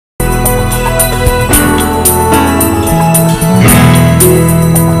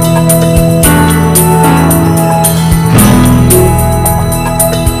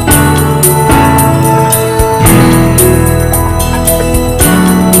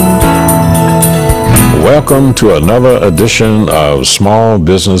welcome to another edition of Small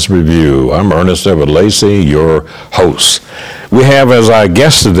Business Review. I'm Ernest Everett Lacey, your host. We have as our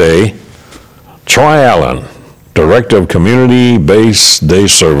guest today, Troy Allen, Director of Community-Based Day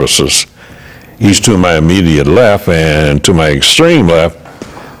Services. He's to my immediate left, and to my extreme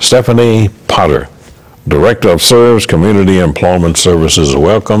left, Stephanie Potter, Director of SERVS Community Employment Services.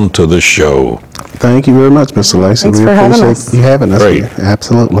 Welcome to the show. Thank you very much, Mr. Lacey. Thanks for having us. You having us Great. here.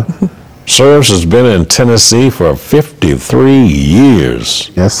 Absolutely. SERVS has been in Tennessee for 53 years.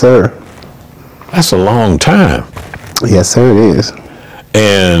 Yes, sir. That's a long time. Yes, sir, it is.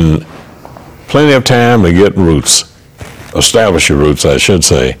 And plenty of time to get roots, establish your roots, I should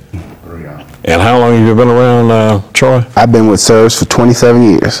say. And how long have you been around, Troy? I've been with SERVS for 27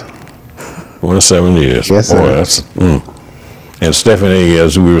 years. 27 years. Yes, sir. Boy, that's, And Stephanie,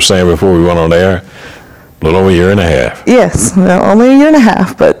 as we were saying before we went on air, a little over a year and a half. Yes, no, only a year and a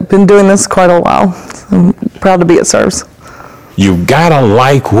half, but been doing this quite a while. So I'm proud to be at SERVS. You gotta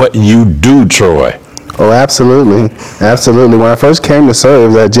like what you do, Troy. Oh, absolutely. Absolutely. When I first came to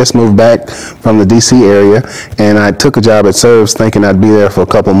SERVS, I just moved back from the D.C. area, and I took a job at SERVS thinking I'd be there for a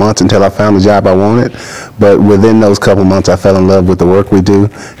couple months until I found the job I wanted. But within those couple months, I fell in love with the work we do,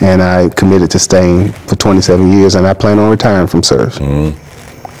 and I committed to staying for 27 years, and I plan on retiring from SERVS.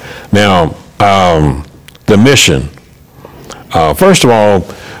 Now, the mission. First of all,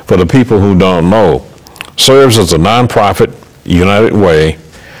 for the people who don't know, SERVS is a nonprofit, United Way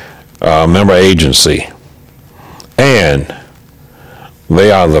member agency, and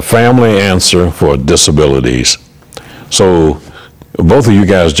they are the family answer for disabilities. So both of you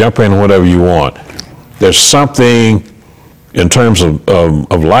guys jump in whatever you want. There's something in terms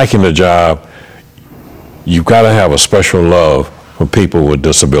of liking the job, you've got to have a special love for people with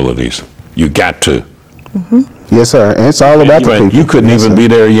disabilities. You got to. Yes, sir. And it's all about the people. You couldn't even be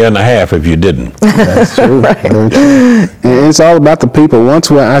there a year and a half if you didn't. That's true. Very true. And it's all about the people. Once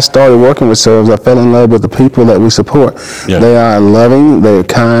when I started working with SERVS, I fell in love with the people that we support. Yeah. They are loving, they're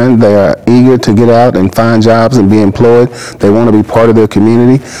kind, they are eager to get out and find jobs and be employed. They want to be part of their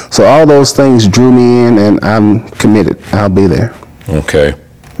community. So all those things drew me in, and I'm committed. I'll be there. Okay.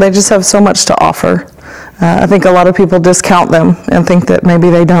 They just have so much to offer. I think a lot of people discount them and think that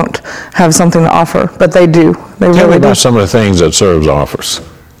maybe they don't have something to offer, but they do. They Tell me really do. about some of the things that SERVS offers.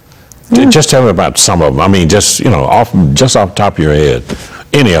 Just tell me about some of them. I mean, just off the top of your head,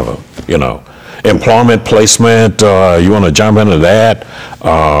 any of them. Employment, placement. You want to jump into that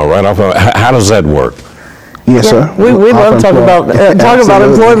right off? How does that work? Yes, sir. We love to talk about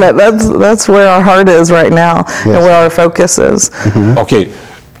Absolutely. employment. That's where our heart is right now, and where our focus is. Okay.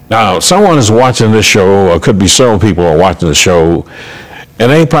 Now, someone is watching this show, or could be several people are watching the show, and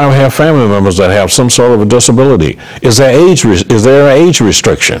they probably have family members that have some sort of a disability. Is there an age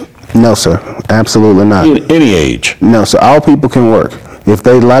restriction? No, sir. Absolutely not. Any age? No, so all people can work. If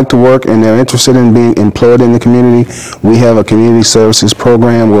they like to work and they're interested in being employed in the community, we have a community services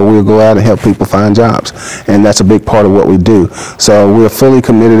program where we'll go out and help people find jobs. And that's a big part of what we do. So we're fully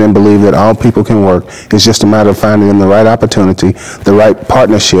committed and believe that all people can work. It's just a matter of finding them the right opportunity, the right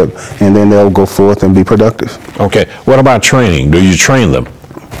partnership, and then they'll go forth and be productive. Okay. What about training? Do you train them?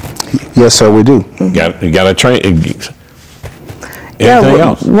 Yes, sir, we do. You got to train. Yeah,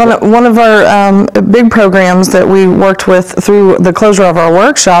 else? one of our big programs that we worked with through the closure of our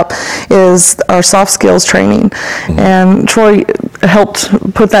workshop is our soft skills training. And Troy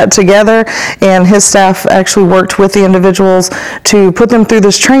helped put that together, and his staff actually worked with the individuals to put them through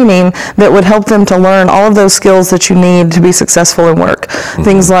this training that would help them to learn all of those skills that you need to be successful in work.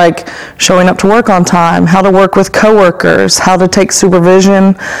 Things like showing up to work on time, how to work with coworkers, how to take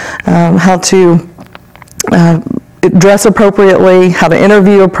supervision, how to dress appropriately, how to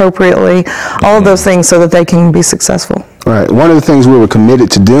interview appropriately, all of those things so that they can be successful. Right. One of the things we were committed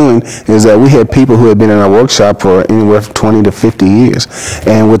to doing is that we had people who had been in our workshop for anywhere from 20 to 50 years.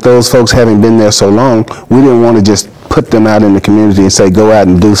 And with those folks having been there so long, we didn't want to just put them out in the community and say, go out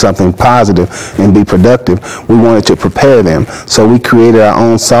and do something positive and be productive. We wanted to prepare them. So we created our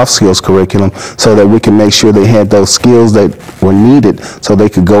own soft skills curriculum so that we can make sure they had those skills that were needed so they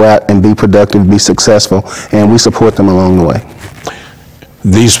could go out and be productive, be successful, and we support them along the way.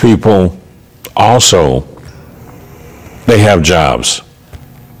 These people also, they have jobs.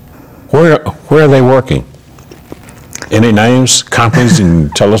 Where are they working? Any names, companies,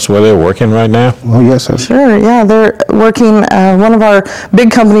 and tell us where they're working right now? Oh, yes, sir. Sure, yeah, they're working, one of our big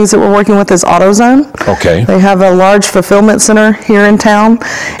companies that we're working with is AutoZone. Okay. They have a large fulfillment center here in town,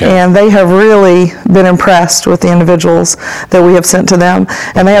 and they have really been impressed with the individuals that we have sent to them,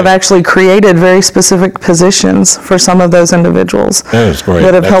 and they have actually created very specific positions for some of those individuals. That is great.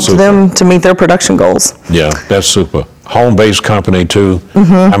 That have That's helped super. them to meet their production goals. Yeah, that's super. Home-based company too.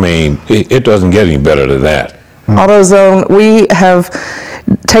 I mean, it doesn't get any better than that. AutoZone, we have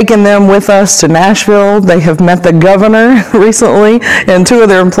taken them with us to Nashville. They have met the governor recently, and 2 of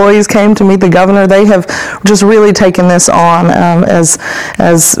their employees came to meet the governor. They have just really taken this on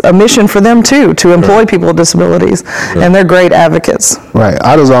as a mission for them too, to employ people with disabilities, and they're great advocates. Right.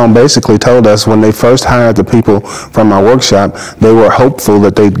 AutoZone basically told us when they first hired the people from our workshop, they were hopeful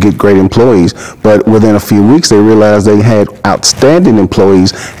that they'd get great employees, but within a few weeks they realized they had outstanding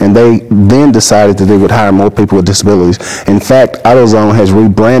employees, and they then decided that they would hire more people with disabilities. In fact, AutoZone has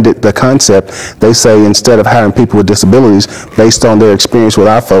rebranded the concept. They say instead of hiring people with disabilities, based on their experience with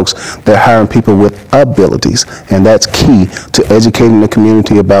our folks, they're hiring people with abilities, and that's key to educating the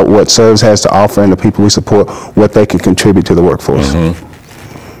community about what Serves has to offer and the people we support, what they can contribute to the workforce.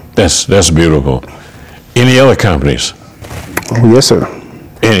 That's beautiful. Any other companies? Oh, yes, sir.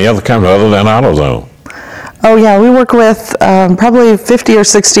 Any other company other than AutoZone? Oh yeah, we work with probably 50 or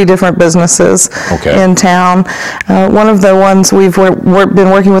 60 different businesses in town. One of the ones we've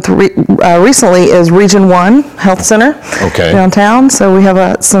been working with recently is Region 1 Health Center downtown. So we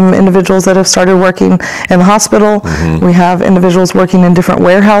have some individuals that have started working in the hospital. We have individuals working in different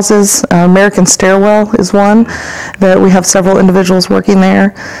warehouses. American Stairwell is one that we have several individuals working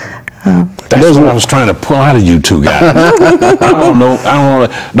there. That's what I was trying to pull out of you 2 guys. I don't know,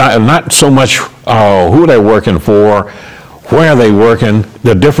 not so much who they're working for, where they working,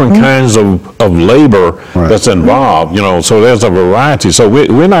 the different kinds of labor that's involved, you know, so there's a variety. So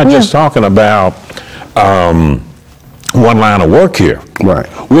we're not just talking about one line of work here. Right.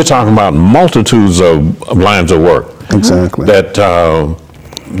 We're talking about multitudes of lines of work. Exactly. That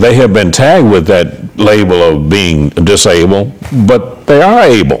they have been tagged with that label of being disabled, but they are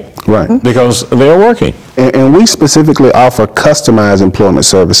able. Right. Because they're working. And we specifically offer customized employment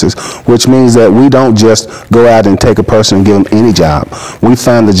services, which means that we don't just go out and take a person and give them any job. We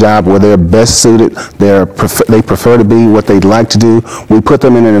find the job where they're best suited, they prefer to be what they'd like to do. We put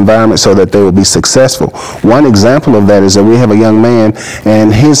them in an environment so that they will be successful. One example of that is that we have a young man,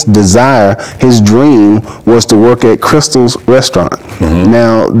 and his desire, his dream was to work at Crystal's restaurant.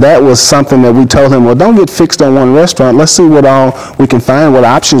 Now, that was something that we told him, well, don't get fixed on one restaurant. Let's see what all we can find, what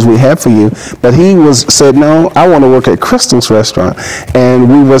options we have for you. But he said, no, I want to work at Crystal's restaurant. And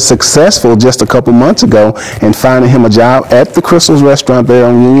we were successful just a couple months ago in finding him a job at the Crystal's restaurant there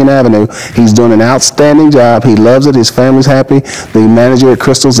on Union Avenue. He's doing an outstanding job. He loves it. His family's happy. The manager at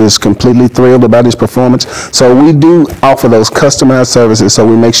Crystal's is completely thrilled about his performance. So we do offer those customized services, so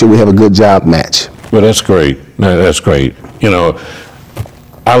we make sure we have a good job match. Well, that's great. That's great. You know,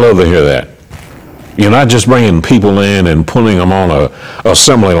 I love to hear that. You're not just bringing people in and putting them on a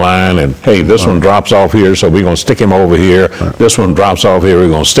assembly line and, hey, this one drops off here, so we're going to stick him over here. This one drops off here, we're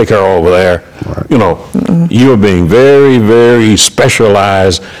going to stick her over there. You know, you're being very, very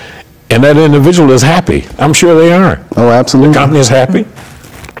specialized, and that individual is happy. I'm sure they are. Oh, absolutely. The company is happy.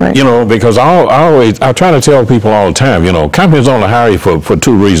 Right. You know, because I try to tell people all the time, you know, companies only hire you for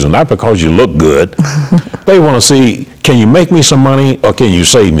 2 reasons. Not because you look good. They want to see, can you make me some money or can you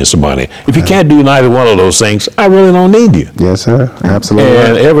save me some money? If you can't do neither one of those things, I really don't need you. Yes, sir. Absolutely.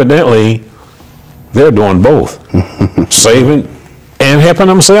 And evidently, they're doing both. Saving and helping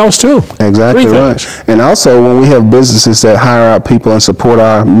themselves too. Exactly right. And also, when we have businesses that hire out people and support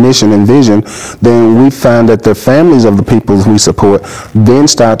our mission and vision, then we find that the families of the people we support then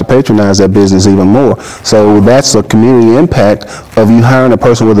start to patronize that business even more. So that's a community impact of you hiring a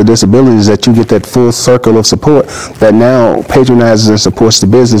person with a disability, is that you get that full circle of support that now patronizes and supports the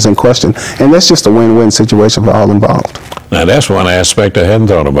business in question. And that's just a win-win situation for all involved. Now, that's one aspect I hadn't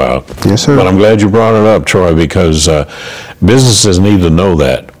thought about. Yes, sir. But I'm glad you brought it up, Troy, because businesses need to know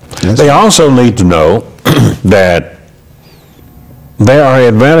that. Yes, they sir. also need to know that there are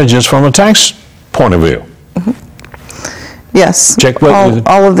advantages from a tax point of view. Yes, Check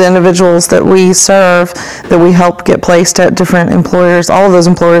all of the individuals that we serve, that we help get placed at different employers, all of those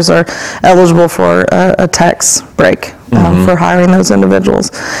employers are eligible for a tax break for hiring those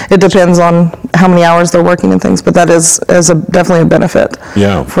individuals. It depends on how many hours they're working and things, but that is definitely a benefit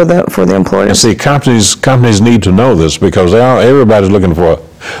for the employers. And see, companies need to know this, because everybody's looking for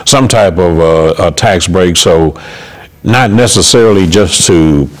some type of a tax break, so not necessarily just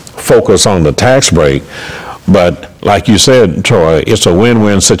to focus on the tax break, But like you said, Troy, it's a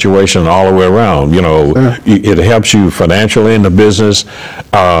win-win situation all the way around. You know, it helps you financially in the business.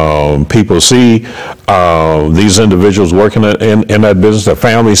 People see these individuals working in that business. The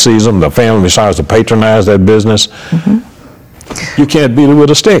family sees them. The family decides to patronize that business. You can't beat it with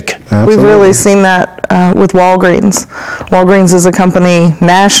a stick. Absolutely. We've really seen that with Walgreens. Walgreens is a company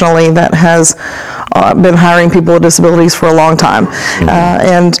nationally that has been hiring people with disabilities for a long time.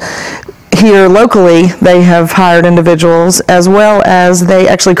 And here locally, they have hired individuals, as well as they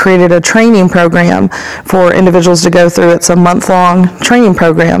actually created a training program for individuals to go through. It's a month-long training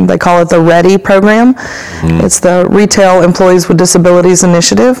program. They call it the READY program. It's the Retail Employees with Disabilities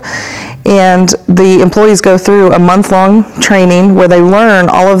Initiative. And the employees go through a month-long training where they learn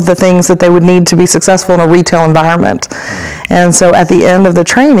all of the things that they would need to be successful in a retail environment. And so at the end of the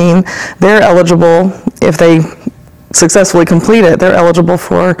training, they're eligible, if they successfully complete it, they're eligible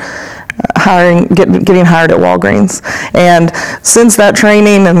for getting hired at Walgreens. And since that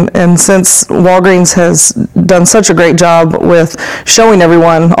training and since Walgreens has done such a great job with showing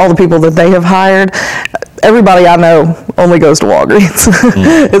everyone all the people that they have hired, everybody I know only goes to Walgreens.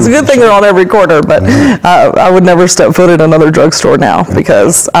 It's a good thing they're on every corner, but I would never step foot in another drugstore now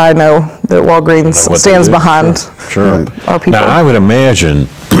because I know that Walgreens stands behind our people. Now, I would imagine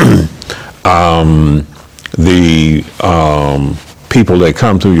the people that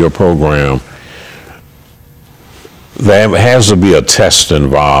come through your program, there has to be a test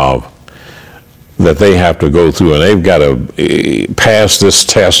involved that they have to go through, and they've got to pass this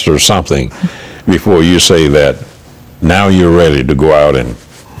test or something before you say that now you're ready to go out and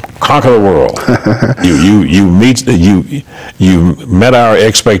conquer the world. you met our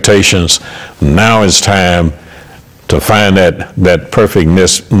expectations. Now it's time to find that perfect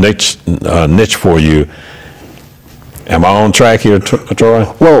niche for you. Am I on track here, Troy?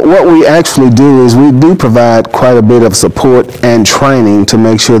 Well, what we actually do is we do provide quite a bit of support and training to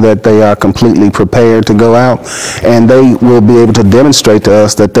make sure that they are completely prepared to go out, and they will be able to demonstrate to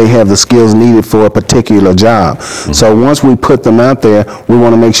us that they have the skills needed for a particular job. So once we put them out there, we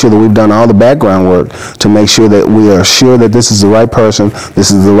want to make sure that we've done all the background work to make sure that we are sure that this is the right person,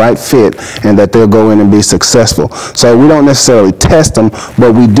 this is the right fit, and that they'll go in and be successful. So we don't necessarily test them,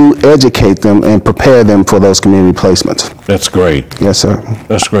 but we do educate them and prepare them for those community placements. That's great. Yes, sir.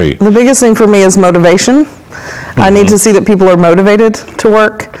 That's great. The biggest thing for me is motivation. I need to see that people are motivated to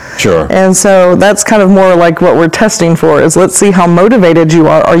work. Sure. And so that's kind of more like what we're testing for, is let's see how motivated you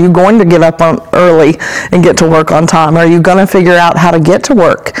are. Are you going to get up early and get to work on time? Are you going to figure out how to get to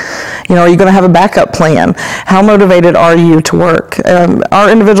work? You know, are you going to have a backup plan? How motivated are you to work? Our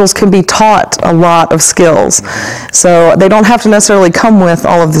individuals can be taught a lot of skills. So they don't have to necessarily come with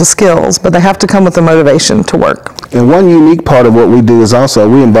all of the skills, but they have to come with the motivation to work. And one unique part of what we do is also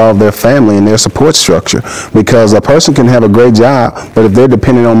we involve their family in their support structure, because a person can have a great job, but if they're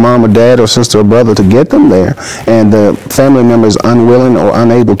depending on mom or dad or sister or brother to get them there, and the family member is unwilling or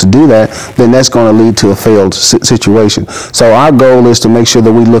unable to do that, then that's going to lead to a failed situation. So our goal is to make sure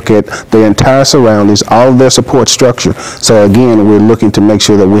that we look at their entire surroundings, all of their support structure. So again, we're looking to make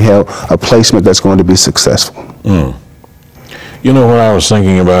sure that we have a placement that's going to be successful. You know what I was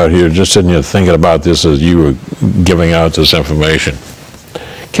thinking about here, just sitting here thinking about this as you were giving out this information.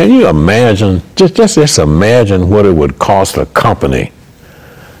 Can you imagine, just imagine what it would cost a company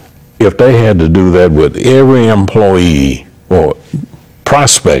if they had to do that with every employee or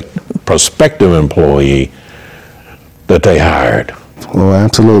prospective employee that they hired? Well,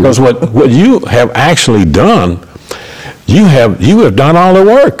 absolutely. Because what you have actually done, you have done all the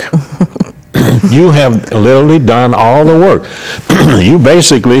work. You have literally done all the work. You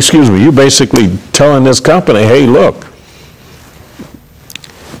basically telling this company, hey, look,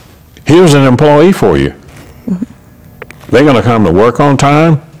 here's an employee for you. They're going to come to work on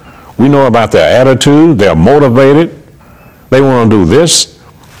time. We know about their attitude. They're motivated. They want to do this.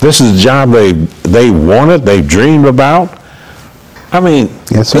 This is the job they wanted, they dreamed about. I mean,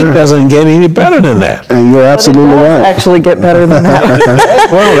 yes, sir. It doesn't get any better than that. And you're absolutely right. Actually get better than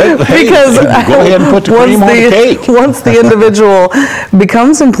that. Because go ahead and put the cream on the cake. Once the individual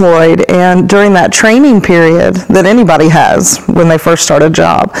becomes employed, and during that training period that anybody has when they first start a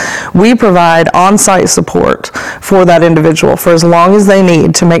job, we provide on-site support for that individual for as long as they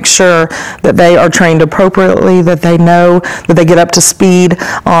need to make sure that they are trained appropriately, that they know, that they get up to speed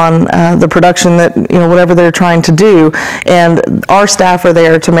on the production that, whatever they're trying to do. And our our staff are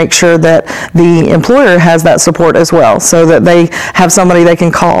there to make sure that the employer has that support as well, so that they have somebody they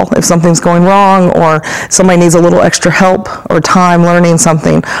can call if something's going wrong or somebody needs a little extra help or time learning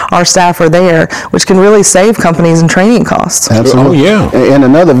something. Our staff are there, which can really save companies in training costs. Absolutely. Oh, yeah. And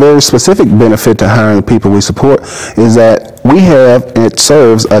another very specific benefit to hiring the people we support is that we have, and it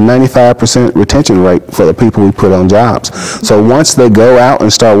serves, a 95% retention rate for the people we put on jobs. So once they go out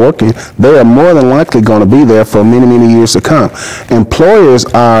and start working, they are more than likely going to be there for many, many years to come. Employers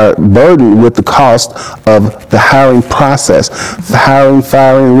are burdened with the cost of the hiring process. Hiring,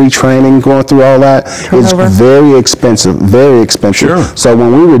 firing, retraining, going through all that is very expensive, very expensive. Sure. So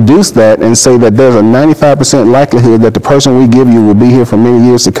when we reduce that and say that there's a 95% likelihood that the person we give you will be here for many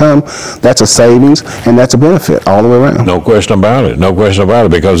years to come, that's a savings and that's a benefit all the way around. No question about it. No question about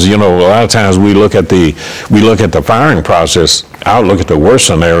it. Because, you know, a lot of times we look at the firing process. I'll look at the worst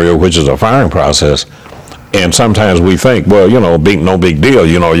scenario, which is a firing process. And sometimes we think, well, you know, no big deal.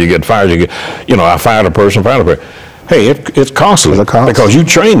 You know, you get fired. I fired a person, Hey, it's costly. It's a cost. Because you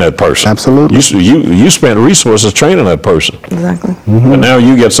train that person. Absolutely. You spend resources training that person. Exactly. But now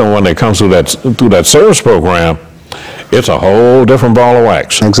you get someone that comes through that service program. It's a whole different ball of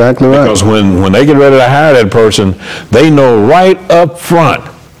wax. Exactly right. Because when they get ready to hire that person, they know right up front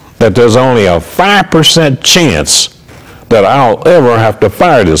that there's only a 5% chance that I'll ever have to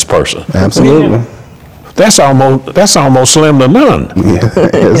fire this person. Absolutely. That's almost slim to none. Yeah.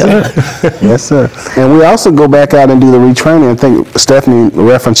 Yes, sir. Yes, sir. And we also go back out and do the retraining. I think Stephanie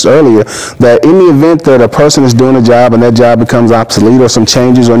referenced earlier that in the event that a person is doing a job and that job becomes obsolete or some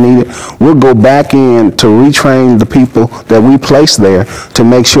changes are needed, we'll go back in to retrain the people that we place there to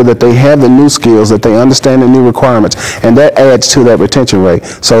make sure that they have the new skills, that they understand the new requirements, and that adds to that retention rate.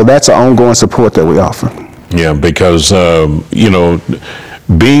 So that's an ongoing support that we offer. Yeah, because,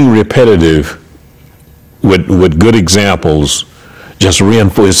 being repetitive with good examples just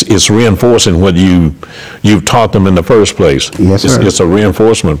reinforcing what you've taught them in the first place. Yes, sir. It's a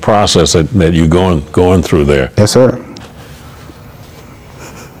reinforcement process that you're going through there. Yes, sir.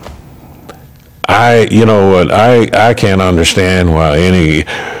 I can't understand why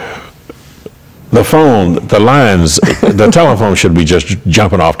the telephone should be just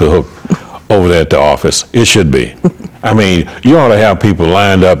jumping off the hook over there at the office. It should be. I mean, you ought to have people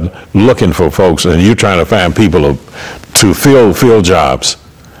lined up looking for folks, and you're trying to find people to fill jobs.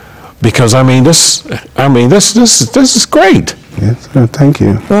 Because this is great. Yes, sir. Thank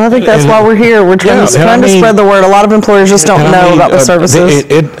you. Well, I think that's why we're here. We're trying to spread the word. A lot of employers just don't know about the services.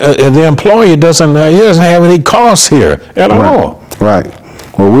 The employee doesn't have any costs here at all. Right.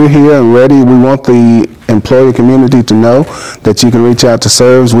 Well, we're here and ready. We want the employee community to know that you can reach out to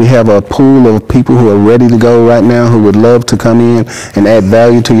SERVS. We have a pool of people who are ready to go right now who would love to come in and add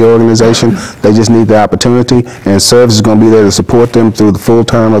value to your organization. They just need the opportunity, and SERVS is going to be there to support them through the full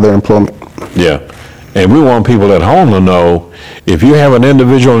term of their employment. Yeah. And we want people at home to know, if you have an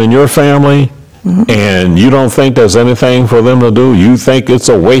individual in your family and you don't think there's anything for them to do, you think it's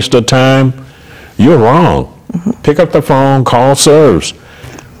a waste of time, you're wrong. Pick up the phone, call SERVS.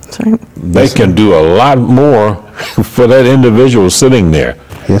 They can do a lot more for that individual sitting there.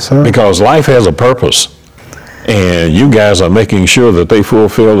 Yes, sir. Because life has a purpose, and you guys are making sure that they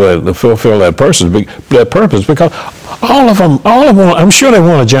fulfill that purpose. Because all of them, I'm sure they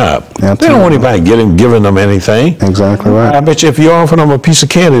want a job. Absolutely. They don't want anybody giving them anything. Exactly right. I bet you if you offer them a piece of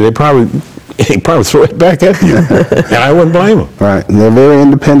candy, they probably throw it back at you, and I wouldn't blame them. Right. They're very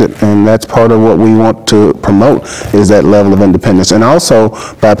independent, and that's part of what we want to promote, is that level of independence. And also,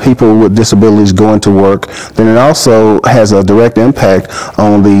 by people with disabilities going to work, then it also has a direct impact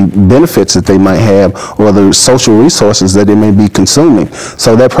on the benefits that they might have or the social resources that they may be consuming.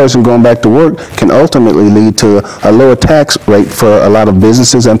 So that person going back to work can ultimately lead to a lower tax rate for a lot of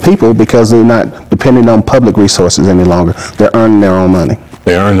businesses and people, because they're not depending on public resources any longer. They're earning their own money.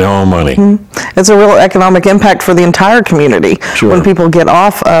 They earn their own money. It's a real economic impact for the entire community when people get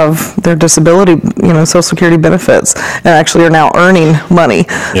off of their disability, Social Security benefits, and actually are now earning money.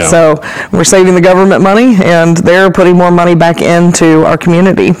 Yeah. So we're saving the government money, and they're putting more money back into our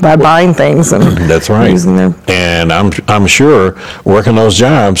community by buying things and that's right. using their. And I'm sure working those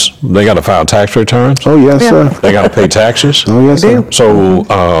jobs, they got to file tax returns. Oh yes, sir. They got to pay taxes. Oh yes, sir. So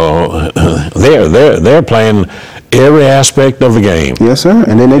they're playing every aspect of the game. Yes, sir.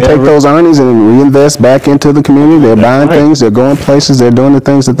 And then they take those earnings and reinvest back into the community. They're buying things, they're going places, they're doing the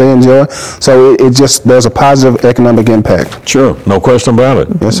things that they enjoy. So there's a positive economic impact. Sure, no question about it.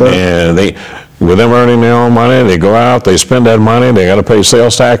 Yes, sir. And with them earning their own money, they go out, they spend that money, they got to pay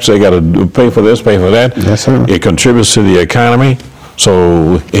sales tax, they got to pay for this, pay for that. Yes, sir. It contributes to the economy.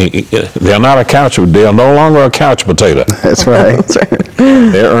 So they're not a couch, they're no longer a couch potato. That's right. That's right.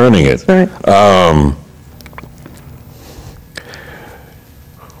 They're earning it. That's right.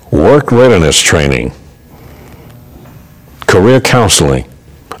 Work readiness training, career counseling.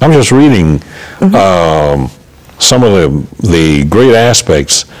 I'm just reading some of the great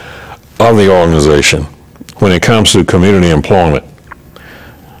aspects of the organization when it comes to community employment.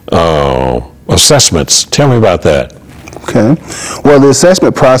 Assessments, tell me about that. Okay. Well, the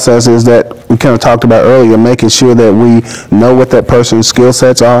assessment process is that we kind of talked about earlier, making sure that we know what that person's skill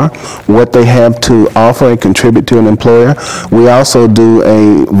sets are, what they have to offer and contribute to an employer. We also do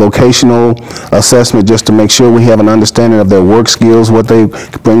a vocational assessment just to make sure we have an understanding of their work skills, what they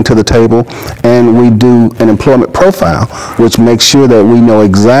bring to the table, and we do an employment profile, which makes sure that we know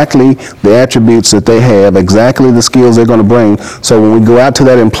exactly the attributes that they have, exactly the skills they're going to bring. So when we go out to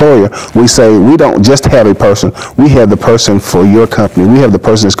that employer, we say we don't just have a person, we have the person for your company. We have the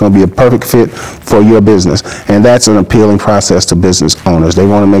person that's going to be a perfect fit for your business, and that's an appealing process to business owners. They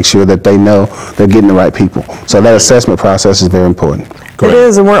want to make sure that they know they're getting the right people. So that assessment process is very important. It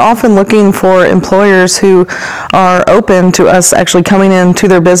is, and we're often looking for employers who are open to us actually coming into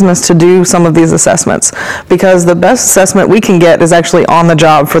their business to do some of these assessments, because the best assessment we can get is actually on the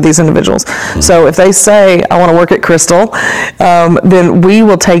job for these individuals. So if they say, I want to work at Crystal, then we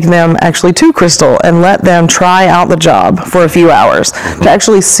will take them actually to Crystal and let them try out the job for a few hours to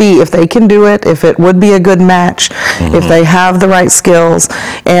actually see if they can do it, if it would be a good match, if they have the right skills.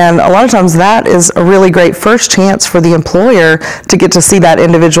 And a lot of times that is a really great first chance for the employer to get to see that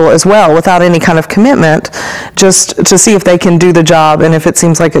individual as well without any kind of commitment, just to see if they can do the job and if it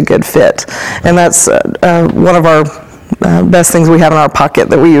seems like a good fit. And that's one of our best things we have in our pocket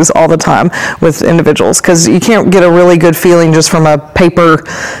that we use all the time with individuals, because you can't get a really good feeling just from a paper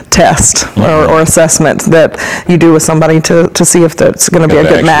test or assessment that you do with somebody to see if that's going to be a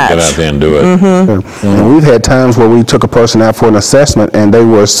good match. Get out there and do it. And we've had times where we took a person out for an assessment and they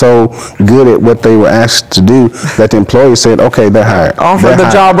were so good at what they were asked to do that the employer said, okay, they're hired. Offered the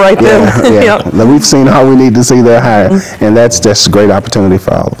job right then. Yeah. Yep. We've seen all we need to see, they're hired. And that's just a great opportunity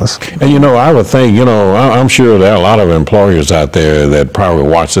for all of us. And I would think, I'm sure there are a lot of employers out there that probably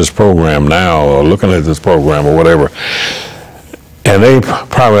watch this program now or looking at this program or whatever, and they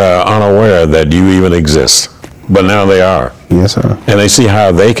probably are unaware that you even exist. But now they are. Yes, sir. And they see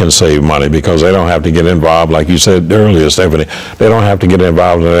how they can save money because they don't have to get involved, like you said earlier, Stephanie, they don't have to get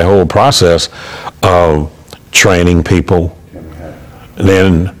involved in the whole process of training people. And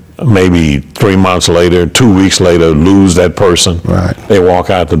then maybe 3 months later, 2 weeks later, lose that person. Right. They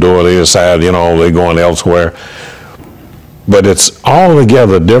walk out the door, they decide, they're going elsewhere. But it's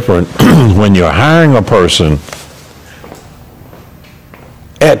altogether different when you're hiring a person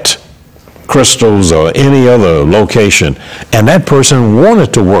at Crystal's or any other location, and that person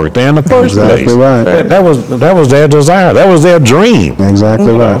wanted to work there in the first place. Exactly right. That was their desire. That was their dream.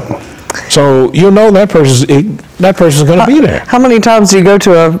 Exactly right. So that person's going to be there. How many times do you go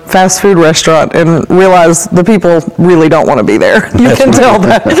to a fast food restaurant and realize the people really don't want to be there? You can tell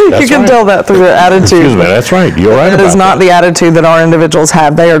that. You can tell that through their attitude. Excuse me, that's right. You're right. It is not the attitude that our individuals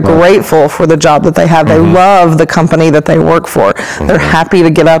have. They are grateful for the job that they have. They love the company that they work for. They're happy to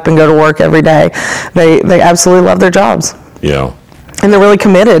get up and go to work every day. They absolutely love their jobs. Yeah. And they're really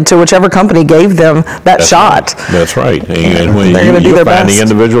committed to whichever company gave them that shot. Right. That's right. And when They're gonna do their find best. the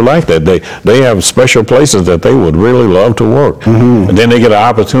individual like that, they have special places that they would really love to work. And then they get an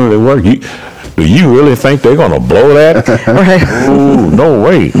opportunity to work. Do you really think they're going to blow that? Right. Ooh, no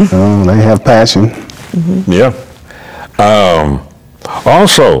way. They have passion. Yeah.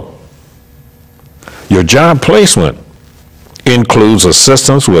 Also, your job placement includes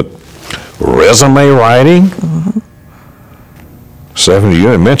assistance with resume writing. Stephanie, you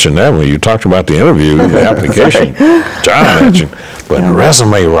didn't mention that when you talked about the interview, the application. John mentioned, but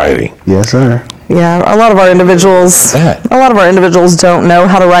resume writing. Yes, sir. Yeah, a lot of our individuals don't know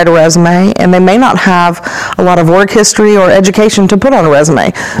how to write a resume, and they may not have a lot of work history or education to put on a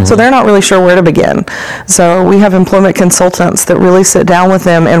resume, so they're not really sure where to begin. So we have employment consultants that really sit down with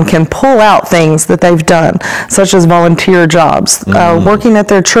them and can pull out things that they've done, such as volunteer jobs, working at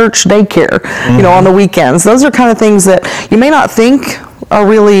their church daycare, on the weekends. Those are kind of things that you may not think are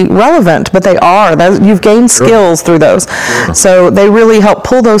really relevant, but they are. You've gained skills through those. So they really help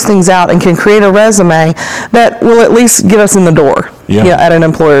pull those things out and can create a resume that will at least get us in the door at an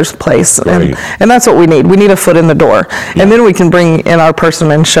employer's place. Right. And that's what we need. We need a foot in the door. And then we can bring in our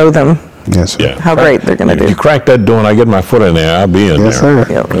person and show them Yes, sir. how great they're going to do. If you crack that door and I get my foot in there, I'll be in Yes, there.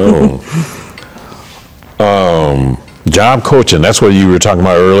 sir. Yep. Oh. Job coaching, that's what you were talking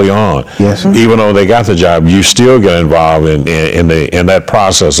about early on. Yes. Even though they got the job, you still get involved in that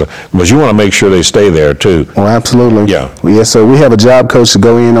process, because you want to make sure they stay there too. Well, absolutely. Yeah. Yes, so we have a job coach to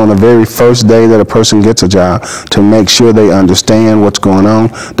go in on the very first day that a person gets a job to make sure they understand what's going on.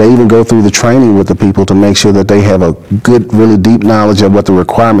 They even go through the training with the people to make sure that they have a good, really deep knowledge of what the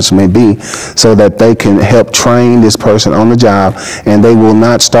requirements may be, so that they can help train this person on the job, and they will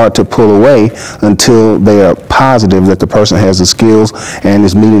not start to pull away until they are positive that the person has the skills and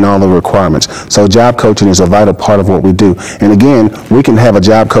is meeting all the requirements. So job coaching is a vital part of what we do. And again, we can have a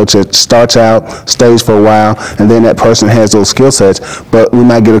job coach that starts out, stays for a while, and then that person has those skill sets, but we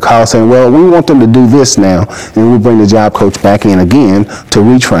might get a call saying, well, we want them to do this now, and we bring the job coach back in again to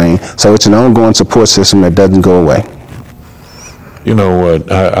retrain. So it's an ongoing support system that doesn't go away. You know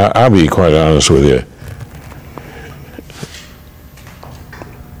what, I'll be quite honest with you.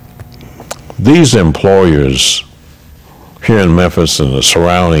 These employers here in Memphis and the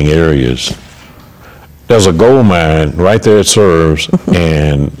surrounding areas, there's a gold mine right there at Serves,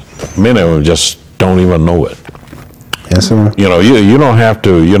 and many of them just don't even know it. Yes, sir. You know, you don't have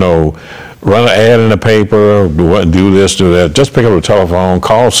to, you know, run an ad in the paper, do this, do that. Just pick up the telephone,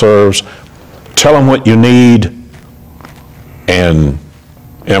 call Serves, tell them what you need, and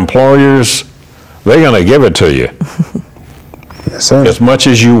employers, they're going to give it to you. Yes, sir. As much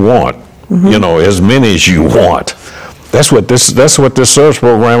as you want. You know, as many as you want. That's what this service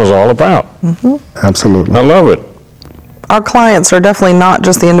program is all about. Absolutely. I love it. Our clients are definitely not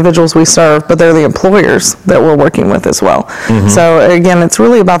just the individuals we serve, but they're the employers that we're working with as well. So again, it's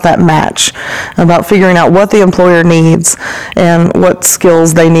really about that match, about figuring out what the employer needs and what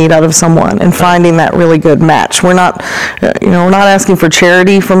skills they need out of someone, and finding that really good match. We're not, we're not asking for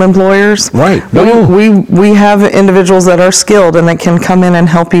charity from employers. Right. We have individuals that are skilled and that can come in and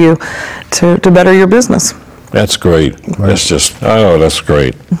help you to better your business. That's great. That's just, oh, that's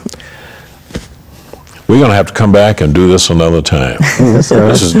great. We're going to have to come back and do this another time. Yes, sir.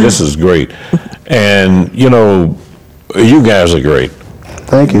 This is great. And, you know, you guys are great.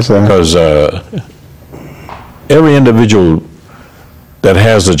 Thank you, sir. Because every individual that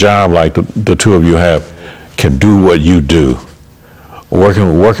has a job like the two of you have can do what you do.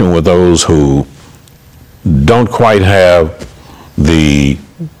 Working with those who don't quite have the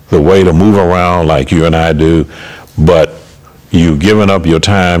way to move around like you and I do, but you've given up your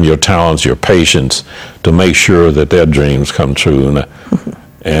time, your talents, your patience to make sure that their dreams come true.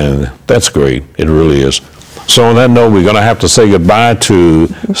 And that's great. It really is. So on that note, we're going to have to say goodbye to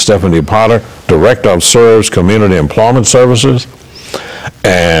Stephanie Potter, Director of Serves Community Employment Services,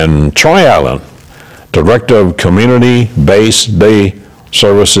 and Troy Allen, Director of Community-Based Day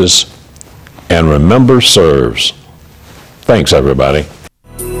Services. And remember, Serves. Thanks, everybody.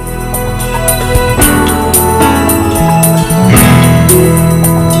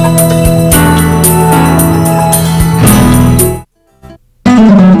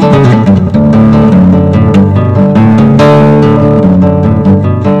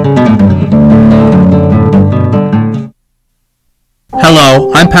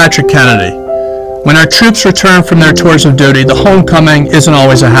 Hello, I'm Patrick Kennedy. When our troops return from their tours of duty, the homecoming isn't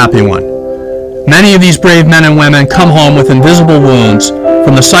always a happy one. Many of these brave men and women come home with invisible wounds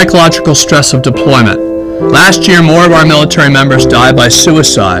from the psychological stress of deployment. Last year, more of our military members died by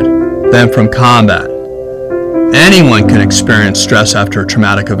suicide than from combat. Anyone can experience stress after a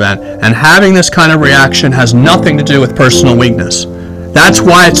traumatic event, and having this kind of reaction has nothing to do with personal weakness. That's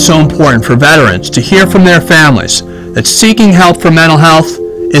why it's so important for veterans to hear from their families that seeking help for mental health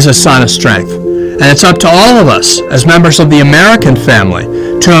is a sign of strength. And it's up to all of us, as members of the American family,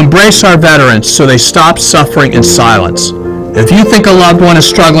 to embrace our veterans so they stop suffering in silence. If you think a loved one is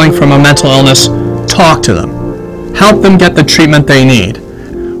struggling from a mental illness, talk to them. Help them get the treatment they need.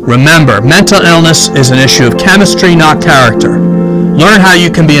 Remember, mental illness is an issue of chemistry, not character. Learn how you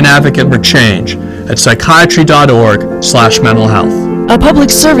can be an advocate for change at psychiatry.org/mental health. A public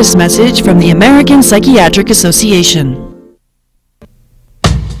service message from the American Psychiatric Association.